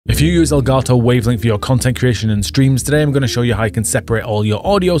If you use Elgato Wavelink for your content creation and streams, today I'm going to show you how you can separate all your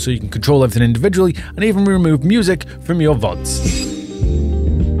audio so you can control everything individually and even remove music from your VODs.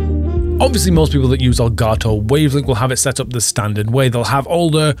 Obviously, most people that use Elgato Wavelink will have it set up the standard way. They'll have all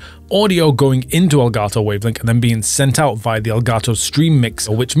the audio going into Elgato Wavelink and then being sent out via the Elgato Stream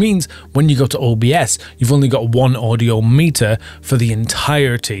Mixer, which means when you go to OBS, you've only got one audio meter for the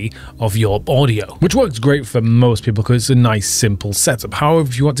entirety of your audio, which works great for most people because it's a nice, simple setup. However,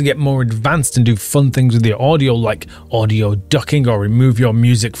 if you want to get more advanced and do fun things with your audio, like audio ducking or remove your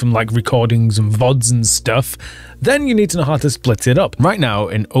music from like recordings and VODs and stuff, then you need to know how to split it up. Right now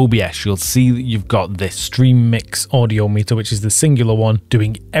in OBS, you'll see that you've got this Stream Mix audio meter, which is the singular one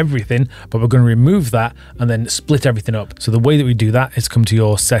doing everything, but we're going to remove that and then split everything up. So the way that we do that is come to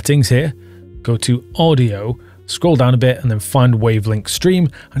your settings here, go to audio, scroll down a bit and then find Wavelink Stream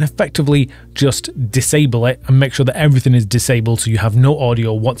and effectively just disable it and make sure that everything is disabled so you have no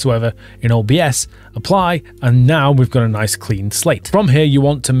audio whatsoever in OBS. Apply, and now we've got a nice clean slate. From here you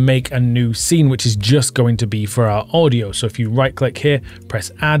want to make a new scene which is just going to be for our audio. So if you right click here,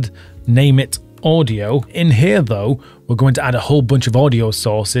 press add, name it audio. In here though, we're going to add a whole bunch of audio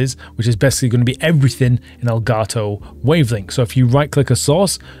sources, which is basically going to be everything in Elgato Wavelink. So if you right click a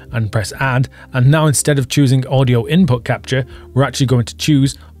source and press add, and now instead of choosing audio input capture, we're actually going to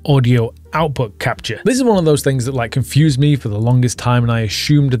choose audio output capture. This is one of those things that like confused me for the longest time, and I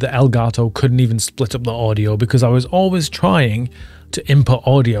assumed that Elgato couldn't even split up the audio because I was always trying to input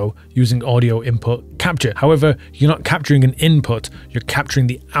audio using audio input capture. However, you're not capturing an input, you're capturing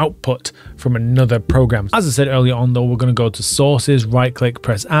the output from another program. As I said earlier on though, we're going to go to sources, right click,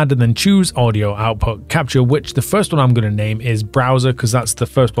 press add, and then choose audio output capture, which the first one I'm going to name is browser because that's the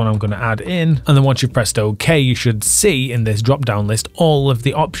first one I'm going to add in. And then once you've pressed OK, you should see in this drop down list all of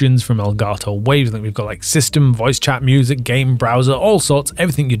the options from Elgato Wavelink. We've got like system, voice chat, music, game, browser, all sorts,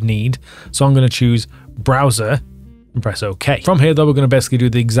 everything you'd need. So I'm going to choose browser and press OK. From here though, we're going to basically do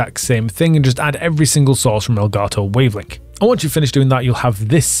the exact same thing and just add every single source from Elgato Wavelink. And once you've finished doing that, you'll have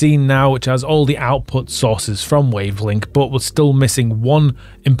this scene now, which has all the output sources from Wavelink, but we're still missing one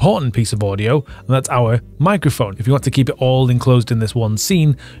important piece of audio, and that's our microphone. If you want to keep it all enclosed in this one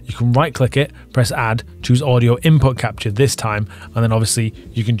scene, you can right click it, press add, choose audio input capture this time, and then obviously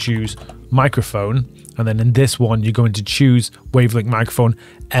you can choose microphone. And then in this one, you're going to choose Wavelink microphone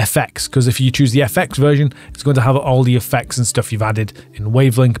FX, because if you choose the FX version, it's going to have all the effects and stuff you've added in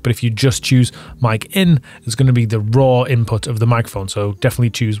Wavelink. But if you just choose mic in, it's going to be the raw input of the microphone. So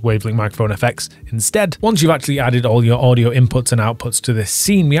definitely choose Wavelink microphone FX instead. Once you've actually added all your audio inputs and outputs to this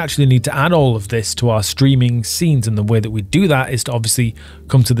scene, we actually need to add all of this to our streaming scenes. And the way that we do that is to obviously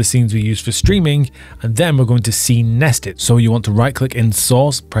come to the scenes we use for streaming, and then we're going to scene nest it. So you want to right click in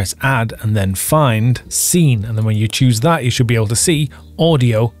source, press add, and then find scene. And then when you choose that, you should be able to see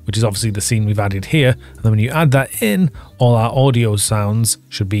audio, which is obviously the scene we've added here. And then when you add that in, all our audio sounds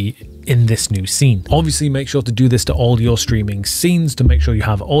should be in this new scene. Obviously, make sure to do this to all your streaming scenes to make sure you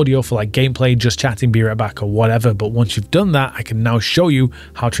have audio for like gameplay, just chatting, be right back, or whatever. But once you've done that, I can now show you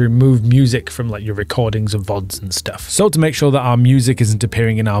how to remove music from like your recordings of VODs and stuff. So to make sure that our music isn't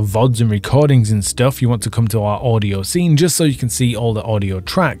appearing in our VODs and recordings and stuff, you want to come to our audio scene just so you can see all the audio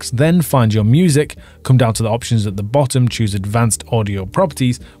tracks. Then find your music, come down to the options at the bottom, choose advanced audio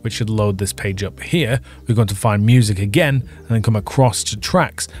properties, which should load this page up here. We're going to find music again and then come across to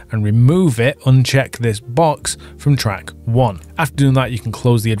tracks and remove it, uncheck this box from track 1. After doing that, you can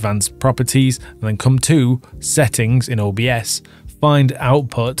close the advanced properties and then come to settings in OBS, find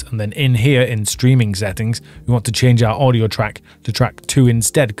output, and then in here in streaming settings, we want to change our audio track to track 2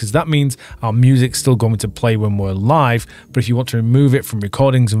 instead, because that means our music's still going to play when we're live. But if you want to remove it from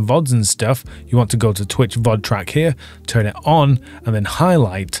recordings and VODs and stuff, you want to go to Twitch VOD track here, turn it on, and then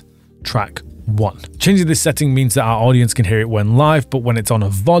highlight track 1. Changing this setting means that our audience can hear it when live, but when it's on a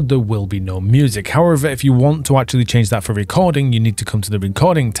VOD, there will be no music. However, if you want to actually change that for recording, you need to come to the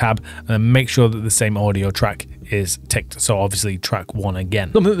recording tab and make sure that the same audio track is ticked. So obviously track 1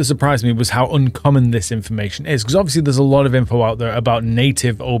 again. Something that surprised me was how uncommon this information is, because obviously there's a lot of info out there about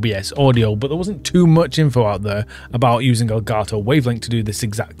native OBS audio, but there wasn't too much info out there about using Elgato Wavelink to do this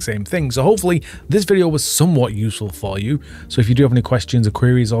exact same thing. So hopefully this video was somewhat useful for you. So if you do have any questions or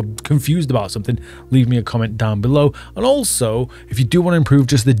queries or confused about something, leave me a comment down below. And also, if you do want to improve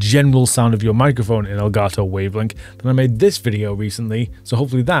just the general sound of your microphone in Elgato Wavelink, then I made this video recently, so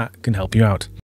hopefully that can help you out.